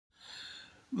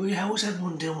Well, yeah, how's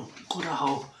everyone doing? Good, I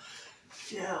hope.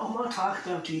 Yeah, I'm going to talk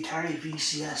about the Atari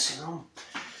VCS,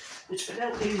 It's been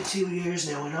out nearly 2 years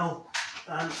now, And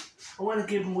I want to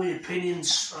give my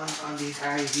opinions on the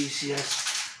Atari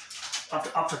VCS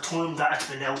of the time that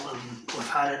it's been out and we've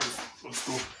had it and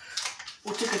stuff.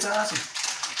 I think it's awesome.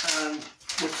 And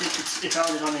I think it's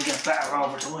only going to get better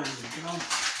over time,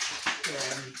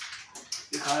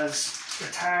 because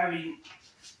Atari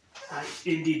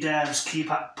indie devs keep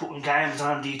putting games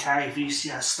on the Atari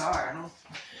VCS store,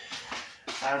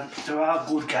 And they're all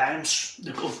good games.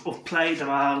 I've played them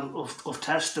all, I've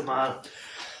tested them all,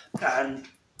 and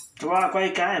they're all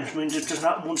great games. I mean, there's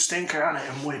not one stinker on it,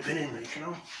 in my opinion,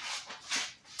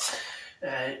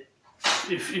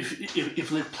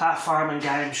 If like platforming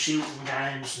games, shooting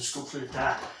games, and stuff like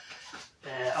that,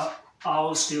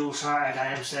 old school sort of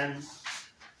games, then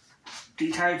the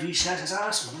Atari VCS is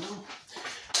awesome,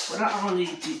 But not only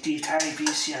the Atari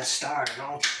VCS star,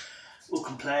 we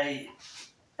can play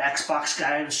Xbox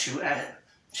games through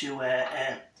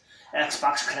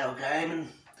Xbox Cloud Gaming.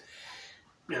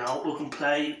 We can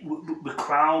play with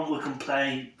Chrome. We can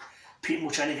play pretty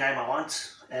much any game I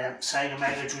want. Sega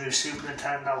Mega Drive, Super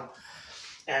Nintendo,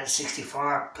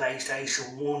 N64,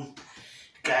 PlayStation 1,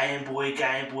 Game Boy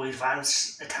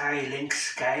Advance, Atari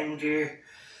Lynx, Game Gear.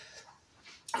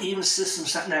 Even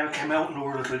systems that never came out in the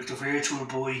world, like the Virtual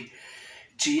Boy,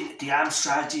 the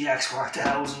Amstrad GX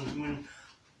 4000.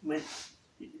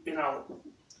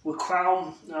 With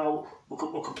Chrome, we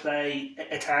could play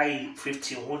Atari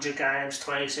 1500 games,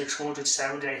 2600,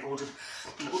 7800.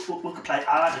 We could play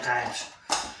all the games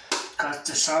because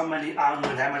there's so many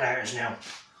online emulators now,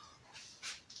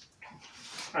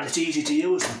 and it's easy to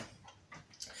use them.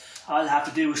 All you have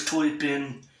to do is type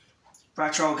in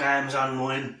retro games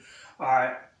online,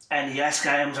 or NES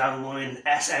games online,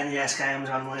 SNES games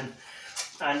online,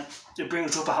 and it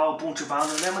brings up a whole bunch of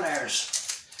online emulators.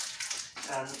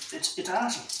 And it's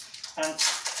awesome. And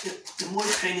in my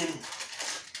opinion,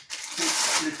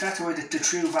 that's where the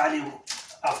true value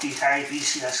of the Atari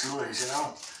VCS lies,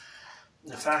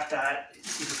 The fact that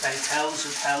you can play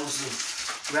thousands of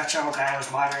retro games,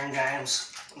 modern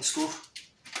games and stuff.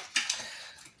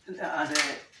 And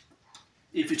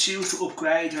if you choose to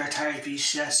upgrade your Atari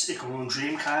VCS, it can run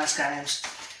Dreamcast games,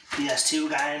 PS2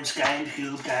 games,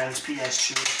 GameCube games,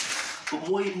 PS3. But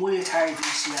my Atari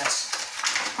VCS,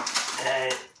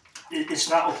 it's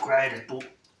not upgraded, but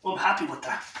I'm happy with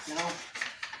that,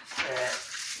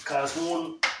 because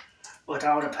one, I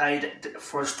don't have to pay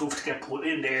for stuff to get put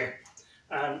in there,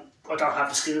 and I don't have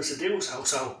the skills to do so.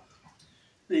 So,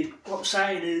 what I'm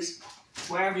saying is,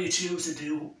 whatever you choose to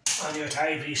do on your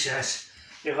Atari VCS,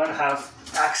 you're going to have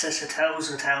access to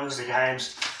thousands and thousands of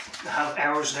games, and have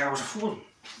hours and hours of fun.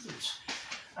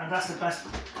 And that's the best,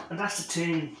 and that's the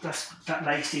thing that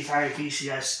makes the Atari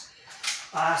VCS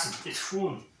awesome. It's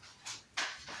fun.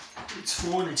 It's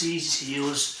easy to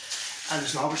use, and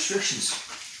there's no restrictions.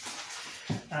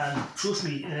 And trust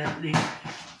me, we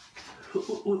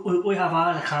have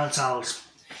all the consoles: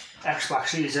 Xbox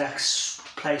Series X,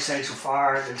 PlayStation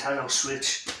 4, Nintendo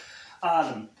Switch, all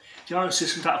of them. The only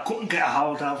system that I couldn't get a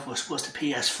hold of was the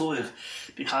PS5,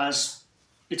 because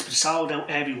it's been sold out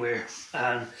everywhere,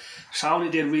 and Sony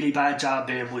did a really bad job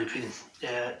there, in my opinion,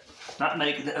 not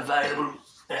making it available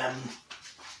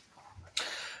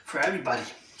for everybody.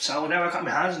 So I never got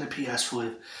my hands on the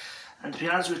PS5, and to be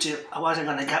honest with you, I wasn't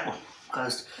going to get one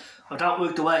because I don't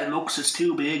like the way it looks. It's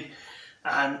too big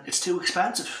and it's too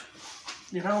expensive,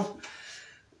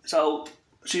 So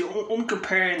see, I'm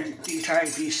comparing the Atari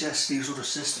VCS to these other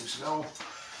systems,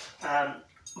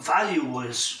 value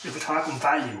wise, if we're talking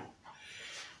value,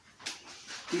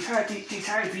 the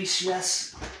Atari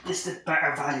VCS is the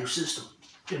better value system,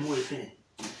 in my opinion,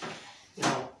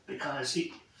 because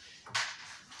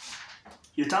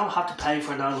you don't have to pay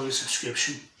for an online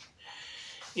subscription,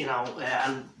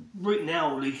 and right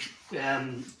now, you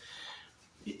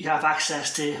have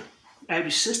access to every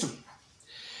system.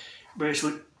 Whereas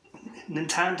with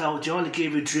Nintendo, they only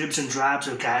give you dribs and drabs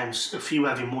of games, a few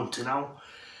every month, and you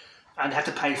have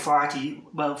to pay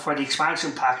 $40 for the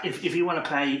expansion pack. If you want to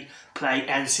play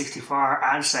N64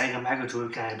 and Sega Mega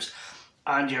Drive games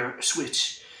on your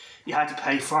Switch, you had to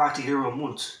pay €40 a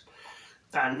month.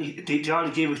 And they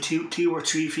only give you two or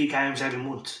three free games every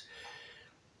month.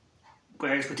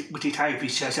 Whereas with the Atari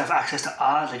VCS, you have access to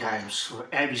all the games for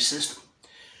every system.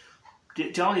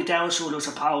 The only downside, I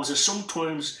suppose, is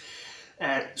sometimes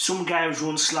some games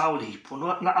run slowly,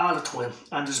 but not all the time,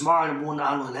 and there's more than one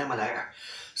online emulator.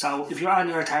 So if you're on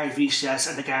your Atari VCS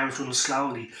and the games run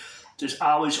slowly, there's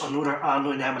always another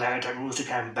online emulator that runs the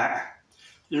game better.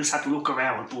 You just have to look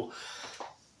around, but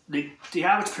the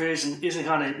average person isn't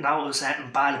going to notice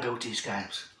anything bad about these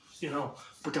games,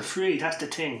 but they're free. That's the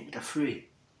thing, they're free.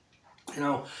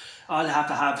 All you have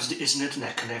to have is an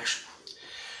internet connection.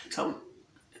 So,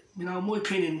 in my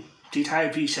opinion, the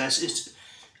Atari VCS is,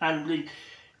 and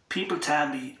people tell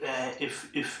me if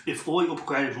I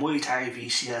upgraded my Atari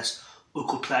VCS, I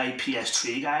could play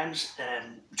PS3 games,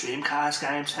 Dreamcast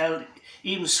games, hell,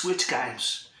 even Switch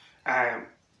games are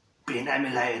being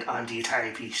emulated on the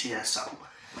Atari VCS. So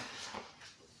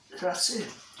that's it.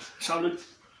 So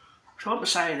what I'm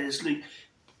saying is,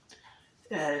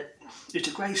 it's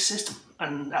a great system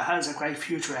and it has a great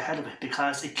future ahead of it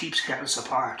because it keeps getting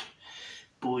support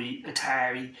by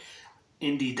Atari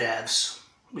indie devs,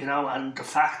 and the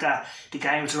fact that the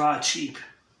games are all cheap,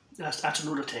 that's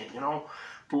another thing,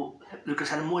 But like I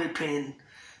said, in my opinion,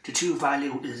 the true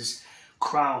value is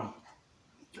Crown.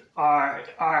 Or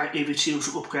if you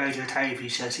choose to upgrade your Atari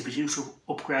VCS, if you choose to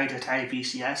upgrade your Atari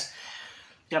VCS,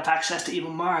 you have access to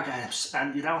even more games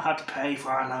and you don't have to pay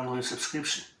for an online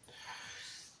subscription.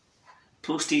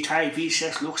 Plus the Atari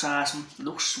VCS looks awesome,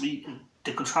 looks sweet, and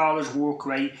the controllers work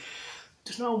great.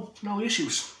 There's no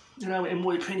issues, in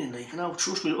my opinion.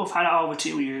 Trust me, I've had it over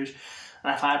 2 years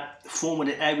and I've had fun with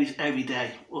it every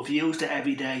day. I've used it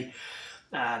every day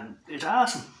and it's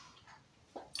awesome,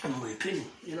 in my opinion,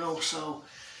 so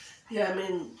yeah,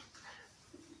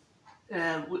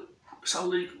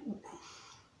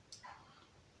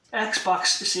 Xbox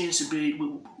seems to be,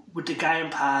 with the Game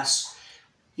Pass,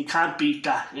 you can't beat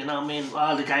that,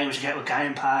 all the games you get with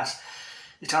Game Pass.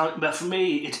 But for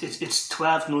me, it's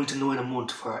 $12.99 a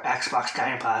month for Xbox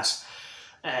Game Pass.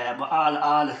 But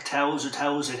all the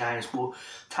thousands of games. But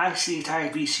thanks to the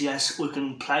Atari VCS, we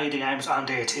can play the games on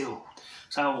there too.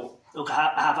 So we can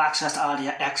have access to all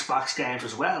the Xbox games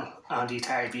as well on the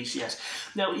Atari VCS.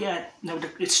 Now,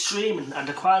 it's streaming and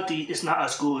the quality is not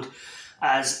as good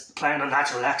as playing on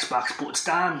actual Xbox, but it's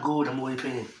damn good in my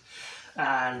opinion.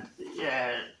 And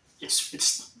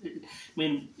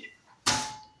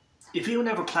if you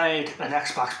never played an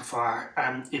Xbox before,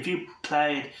 and if you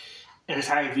played an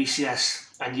Atari VCS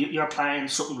and you're playing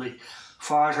something like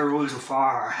Forza Horizon 4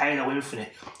 or Halo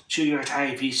Infinite through your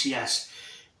Atari VCS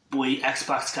by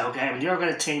Xbox Go Game, and you're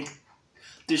going to think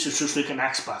this is just like an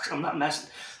Xbox. I'm not messing.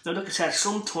 Now, like I said,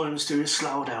 sometimes there is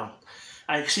slowdown.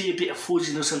 I can see a bit of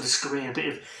fuzziness on the screen, a bit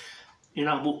of,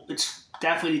 but it's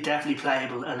definitely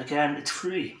playable, and again, it's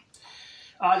free.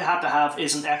 All you have to have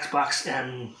is an Xbox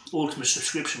Ultimate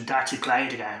subscription to actually play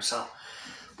the game. So,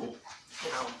 but,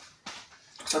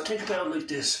 so think about it like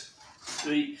this.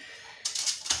 Right?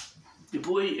 You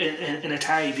buy an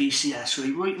Atari VCS,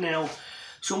 right now,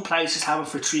 some places have it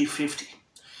for $350,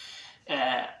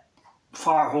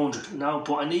 $400,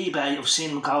 but on eBay I've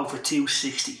seen them go for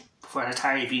 $260 for an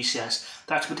Atari VCS.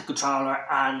 That's with the controller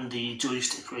and the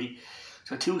joystick, right?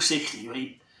 So $260,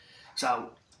 right?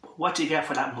 So what do you get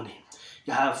for that money?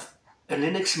 You have a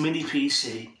Linux mini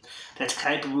PC that's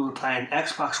capable of playing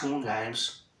Xbox One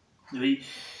games, right?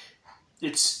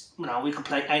 It's, we can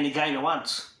play any game you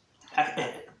want.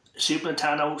 Super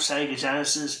Nintendo, Sega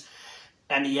Genesis,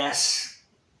 NES,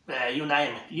 you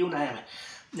name it.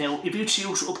 Now, if you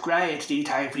choose to upgrade the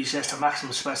Atari VCS to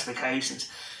maximum specifications,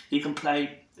 you can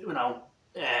play,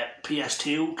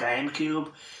 PS2,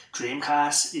 GameCube,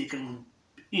 Dreamcast. You can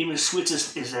even Switch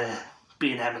is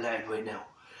being emulated right now.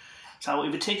 So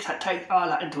if you take all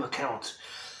that into account,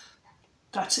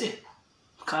 that's it.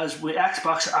 Because with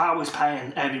Xbox, you're always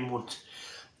paying every month.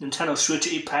 Nintendo Switch,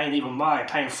 you're paying even more. You're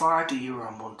paying €40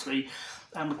 a month, right?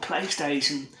 And with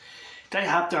PlayStation, they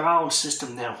have their own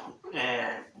system now.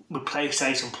 With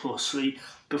PlayStation Plus, right?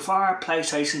 Before,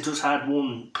 PlayStation just had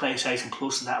one PlayStation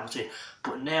Plus and that was it.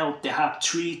 But now they have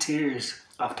 3 tiers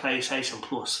of PlayStation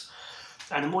Plus.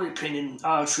 And in my opinion,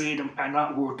 all 3 of them are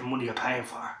not worth the money you're paying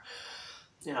for.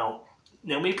 Now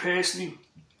me personally,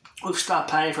 I've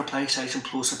stopped paying for PlayStation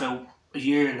Plus about a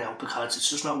year now because it's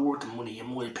just not worth the money, in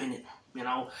my opinion.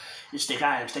 It's the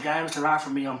games. The games they're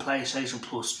offering me on PlayStation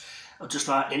Plus are just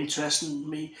not interesting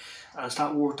me, and it's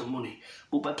not worth the money.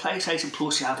 But by PlayStation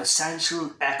Plus, you have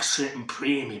Essential, Extra, and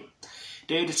Premium.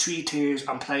 They're the 3 tiers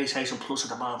on PlayStation Plus at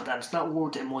the moment, and it's not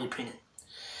worth it, in my opinion.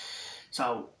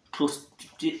 So, plus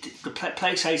the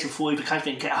PlayStation 5, you can't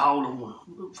even get a hold of one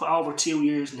for over 2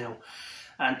 years now.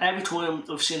 And every time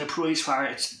I've seen a price for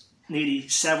it, it's nearly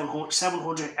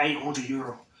 €700,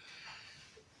 €800.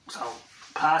 So,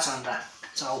 pass on that.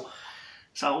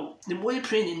 So in my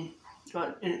opinion,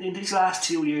 in these last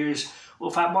 2 years,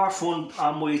 we've had more fun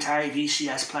on my Atari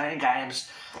VCS playing games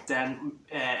than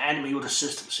any other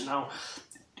systems,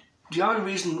 The only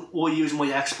reason I use my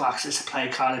Xbox is to play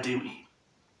Call of Duty.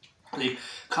 Like,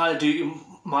 Call of Duty,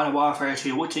 Modern Warfare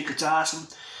 2, I think it's awesome,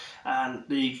 and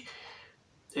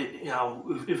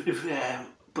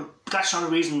but that's not the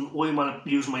reason why I want to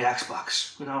use my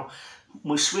Xbox.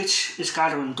 My Switch is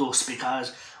gathering dust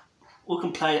because I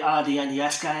can play all the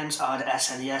NES games, all the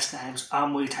SNES games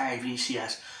on my Atari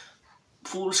VCS,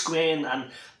 full screen,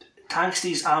 and thanks to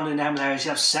these online emulators, you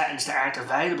have settings that aren't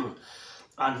available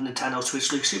on the Nintendo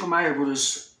Switch, like Super Mario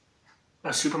Brothers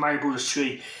and Super Mario Brothers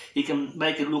 3. You can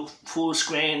make it look full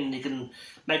screen, you can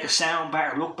make it sound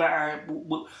better, look better.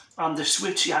 On the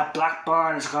Switch, you have black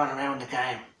bars going around the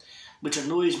game, which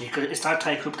annoys me because it's not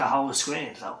taking up the whole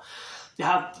screen. So you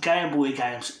have Game Boy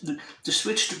games. The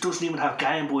Switch doesn't even have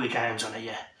Game Boy games on it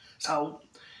yet. So,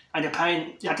 and you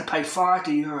have to pay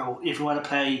 €40 if you want to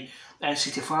play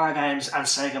N64 games and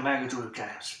Sega Mega Drive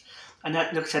games. And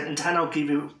that, like I said, Nintendo give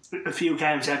you a few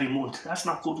games every month. That's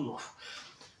not good enough.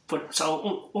 But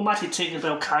so I'm actually thinking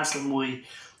about cancelling my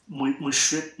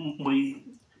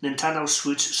Nintendo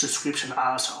Switch subscription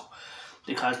also,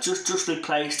 because just like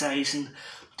PlayStation,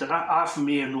 they're not offering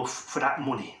me enough for that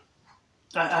money.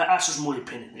 That's just my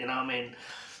opinion. You know what I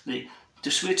mean?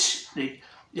 The Switch,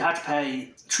 you had to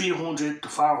pay $300 to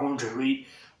 $400, right?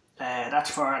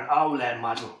 That's for an OLED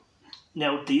model.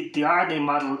 Now the ordinary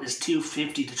model is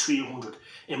 $250 to $300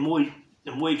 in my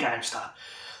GameStop,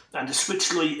 and the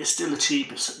Switch Lite is still the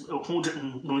cheapest,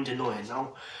 $199.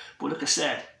 No, but like I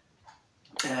said,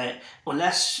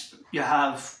 unless you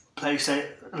have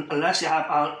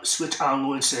Switch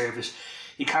Online service,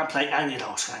 you can't play any of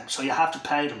those games. So you have to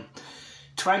pay them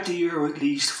 €20 at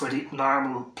least for the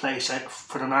normal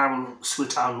for the normal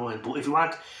Switch Online. But if you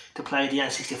want to play the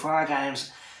N64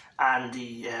 games and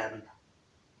the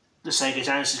Sega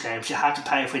Genesis games, you have to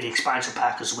pay for the expansion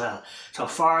pack as well. So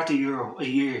 €40 a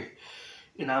year.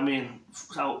 You know what I mean?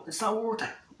 So it's not worth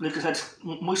it. Like I said,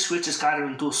 my Switch is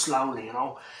gathering dust slowly,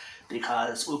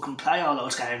 because we can play all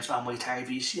those games on my Atari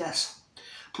VCS.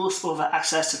 Plus, we've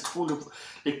access to tons of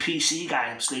PC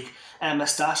games, like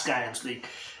MS-DOS games, like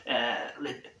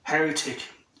Heretic.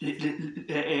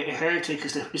 Heretic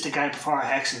is the game before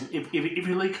Hexen. If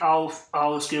you like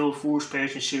all skill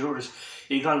first-person shooters,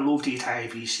 you're gonna love the Atari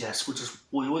VCS, which is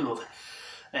why I love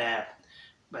it.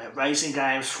 Racing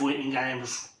games, fighting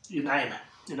games, you name it.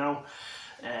 And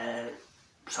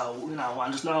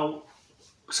there's no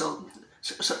so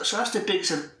that's the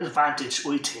biggest advantage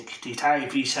I think the Atari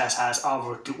VCS has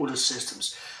over the other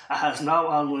systems. It has no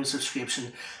online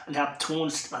subscription and have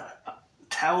thousands of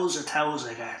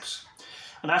games.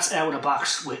 And that's out of the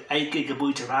box with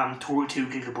 8GB of RAM,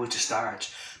 32GB of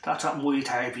storage. That's what my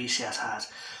Atari VCS has.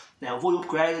 Now, if we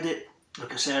upgraded it,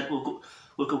 like I said, we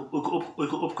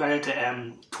could upgrade it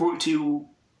to 32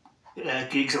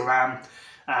 gigs of RAM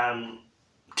and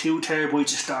 2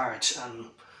 terabytes of storage, and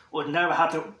would never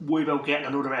have to worry about getting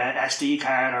another SD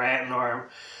card or anything, or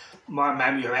more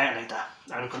memory or anything like that.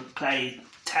 And I could play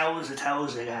thousands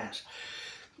of games.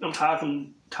 I'm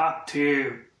talking top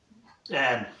tier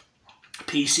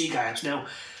PC games. Now,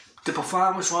 the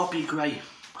performance won't be great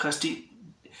because the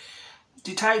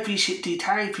Atari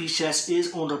VCS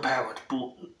is underpowered,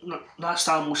 but not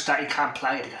so much that you can't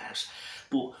play the games.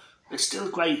 But it's still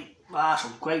great,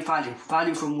 awesome, great value.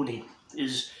 Value for money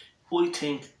is, I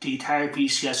think, the Atari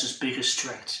VCS's biggest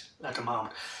strength at the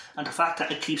moment. And the fact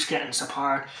that it keeps getting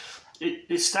support,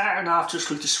 it's starting off just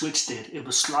like the Switch did. It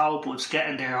was slow, but it's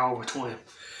getting there over time.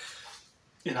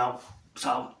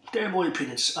 So they're my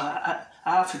opinions.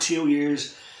 After 2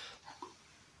 years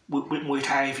with my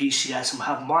Atari VCS, I'm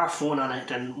having more fun on it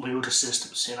than my other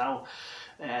systems.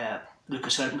 Like I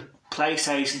said, with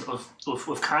PlayStation,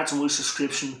 I've cancelled my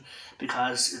subscription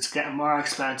because it's getting more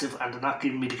expensive and they're not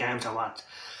giving me the games I want.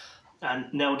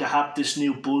 And now they have this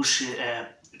new bullshit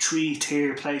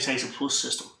 3-tier PlayStation Plus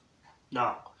system.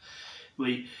 No,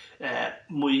 my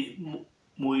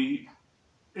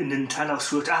Nintendo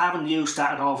Switch, I haven't used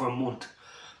that in over a month.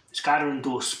 It's gathering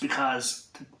dust because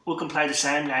we can play the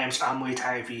same games on my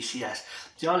Atari VCS.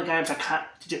 The only games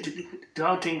the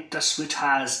only thing that Switch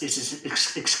has is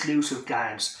its exclusive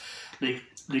games, like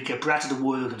Breath of the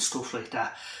Wild and stuff like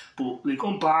that. But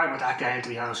I'm bored with that game, to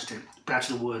be honest with you, Breath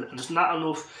of the Wild, and there's not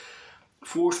enough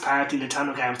first party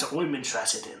Nintendo games that I'm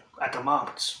interested in at the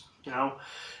moment.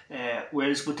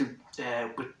 Whereas with the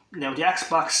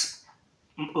Xbox,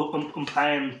 I'm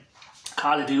playing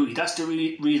Call of Duty. That's the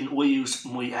reason I use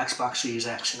my Xbox Series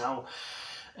X.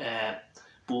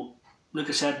 But like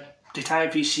I said, the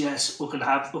Atari VCS, we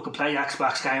can play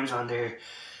Xbox games on there.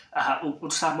 We'll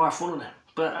just have more fun on it.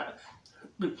 But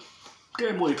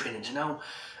they're my opinions.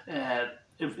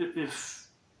 If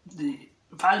the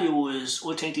value is,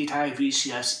 I think the Atari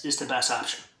VCS is the best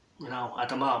option. At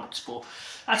the moment. But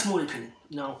that's my opinion.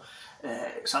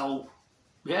 So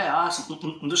yeah, awesome.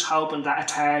 I'm just hoping that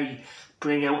Atari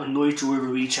bring out a Nitro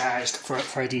recharged for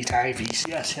the Atari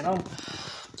VCS, you know.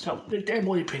 So they're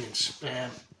my opinions.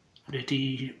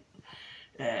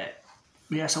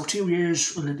 Yeah, so 2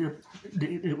 years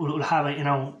we'll have it, you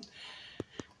know.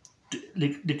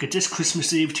 Like this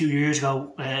Christmas Eve 2 years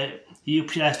ago,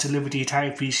 UPS delivered the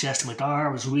Atari VCS to my door.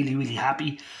 I was really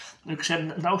happy. Like I said,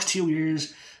 in those 2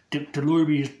 years, the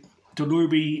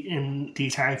library in the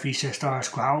Atari VCS store has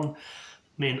grown.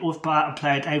 I mean, I've bought and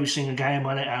played every single game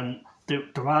on it, and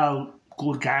they're all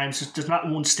good games. There's not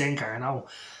one stinker, you know.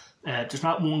 There's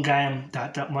not one game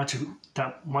that much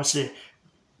to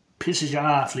pisses you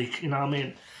off, like, you know what I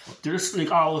mean. They're just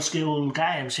like old school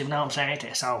games, you know what I'm saying to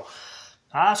you. So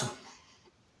awesome.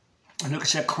 And like I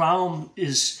said, Chrome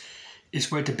is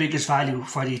where the biggest value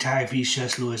for the Atari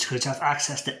VCS lies, because you have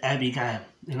access to every game,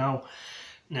 you know.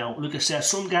 Now, like I said,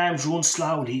 some games run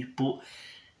slowly, but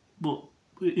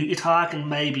you're talking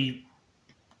maybe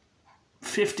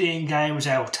 15 games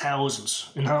out of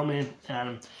thousands, you know what I mean?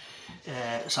 And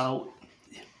so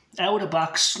out of the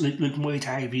box, like my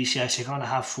Atari VCS, you're gonna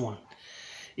have fun.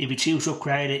 If you choose to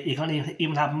upgrade it, you're gonna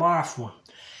even have more fun,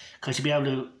 because you'll be able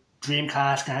to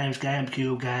Dreamcast games,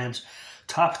 GameCube games,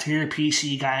 top tier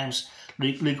PC games.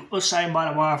 Like us saying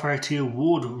Modern Warfare 2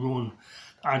 would run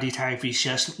on the Atari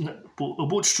VCS, but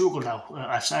it would struggle though.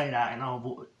 I say that, you know,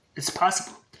 but it's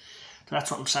possible. So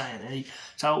that's what I'm saying. Eh?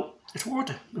 So it's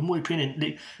worth it, in my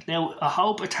opinion. Now I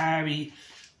hope Atari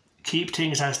keep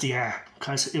things as they are,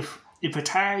 because if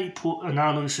Atari put an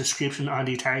online subscription on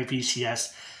the Atari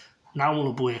VCS, no one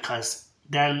will buy it, because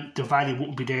then the value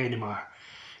wouldn't be there anymore.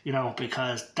 You know,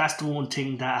 because that's the one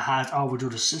thing that has over the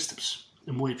other systems,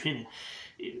 in my opinion.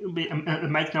 It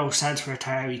makes no sense for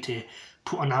Atari to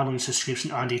put an online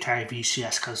subscription on the Atari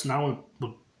VCS, because no one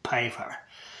would pay for it.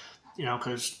 You know,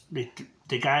 because the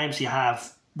games you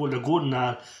have, well, they're good and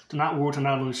all, they're not worth an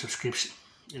online subscription,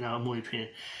 you know, in my opinion.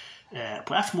 But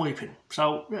that's my opinion.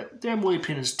 So they're my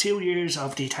opinions. 2 years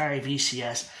of the Atari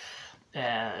VCS.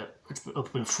 It's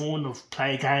been fun. I've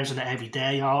played games on it every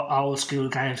day, all old school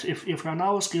games. If you're an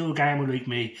old school gamer like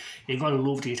me, you're going to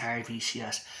love the Atari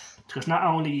VCS, because not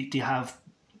only do you have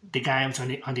the games on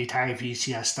the Atari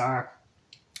VCS store,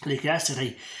 like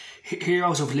yesterday,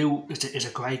 Heroes of Loot is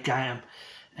a great game,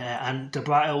 and they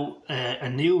brought out a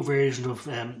new version of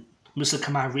Missile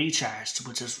Command Recharged,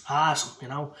 which is awesome, you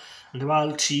know, and they're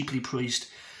all cheaply priced.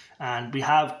 And we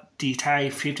have the Atari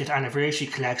 50th anniversary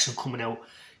collection coming out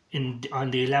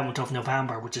on the 11th of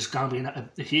November, which is going to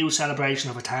be a huge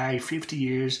celebration of Atari 50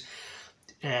 years.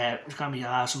 It's going to be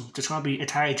awesome. There's going to be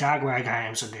Atari Jaguar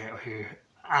games in there here,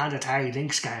 and Atari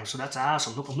Lynx games, so that's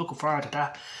awesome. I'm looking forward to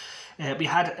that. We've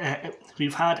had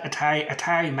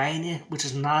Atari Mania, which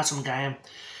is an awesome game.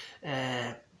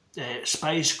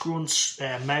 Space Grunts,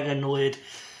 Mega Noid,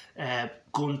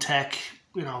 Gun Tech,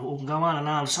 you know, we can go on and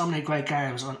on. So many great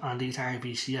games on the Atari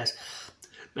VCS.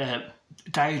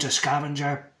 Danger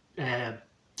Scavenger.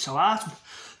 So awesome.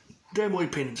 They're my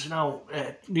opinions, you know.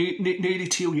 Nearly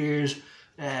 2 years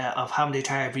of having the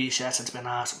Atari VCS, it's been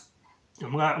awesome.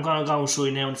 I'm going to go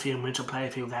inside now in a few minutes and play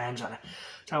a few games on it.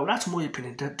 So that's my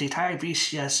opinion. The Atari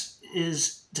VCS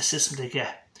is the system to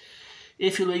get.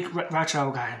 If you like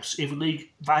retro games, if you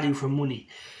like value for money,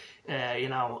 you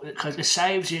know, because it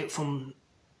saves you from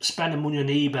spending money on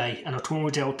eBay, and it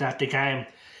turns out that the game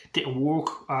didn't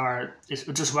work, or it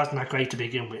just wasn't that great to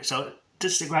begin with. So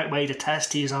this is a great way to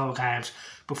test these old games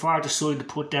before deciding to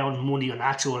put down money on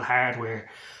actual hardware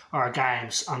or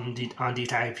games on the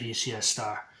Atari VCS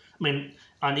store. I mean,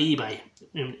 on eBay,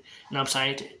 you know what I'm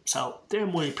saying? So they're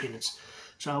my opinions.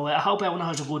 So I hope everyone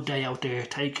has a good day out there.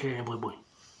 Take care and bye bye.